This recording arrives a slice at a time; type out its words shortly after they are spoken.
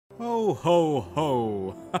Ho, ho,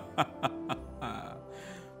 ho.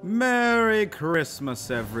 Merry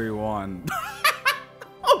Christmas, everyone.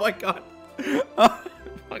 Oh my god.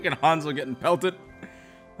 Fucking Hansel getting pelted.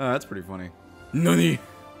 That's pretty funny. Nani?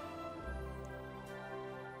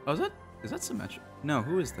 Oh, is that symmetric? No,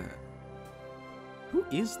 who is that? Who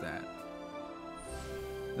is that?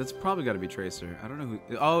 That's probably got to be Tracer. I don't know who.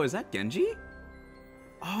 Oh, is that Genji?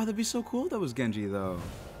 Oh, that'd be so cool if that was Genji, though.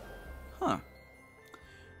 Huh.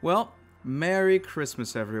 Well, Merry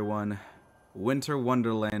Christmas, everyone. Winter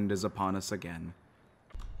Wonderland is upon us again.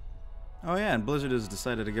 Oh yeah, and Blizzard has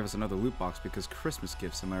decided to give us another loot box because Christmas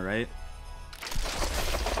gifts, am I right?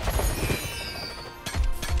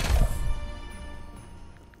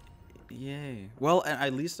 Yay. Well,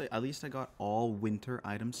 at least I got all winter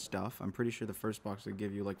item stuff. I'm pretty sure the first box they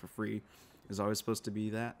give you like for free is always supposed to be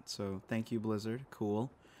that. So thank you, Blizzard. Cool.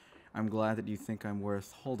 I'm glad that you think I'm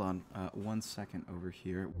worth... Hold on 1 second over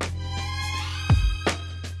here.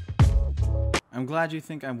 I'm glad you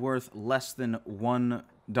think I'm worth less than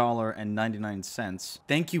 $1.99.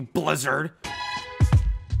 Thank you, Blizzard!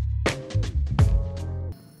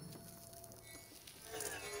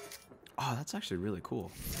 Oh, that's actually really cool.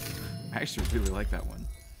 I actually really like that one.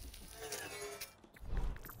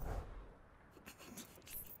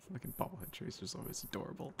 Fucking bobblehead Tracer's always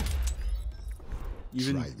adorable.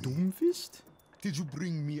 Even Doomfist? Did you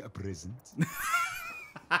bring me a present?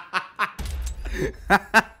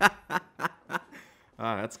 Ah,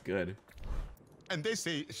 that's good. And they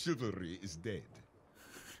say chivalry is dead.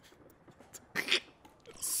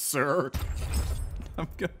 Sir. I'm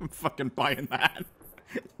fucking buying that.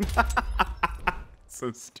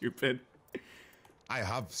 So stupid. I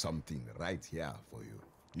have something right here for you.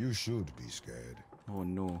 You should be scared. Oh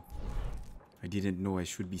no. I didn't know I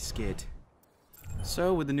should be scared.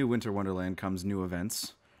 So, with the new Winter Wonderland comes new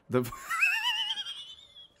events.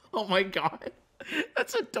 Oh my god.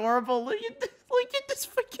 That's adorable. Look at this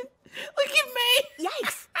freaking... Look at me!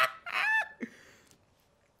 Yikes!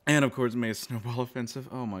 And of course, May's Snowball Offensive.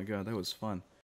 Oh my god, that was fun.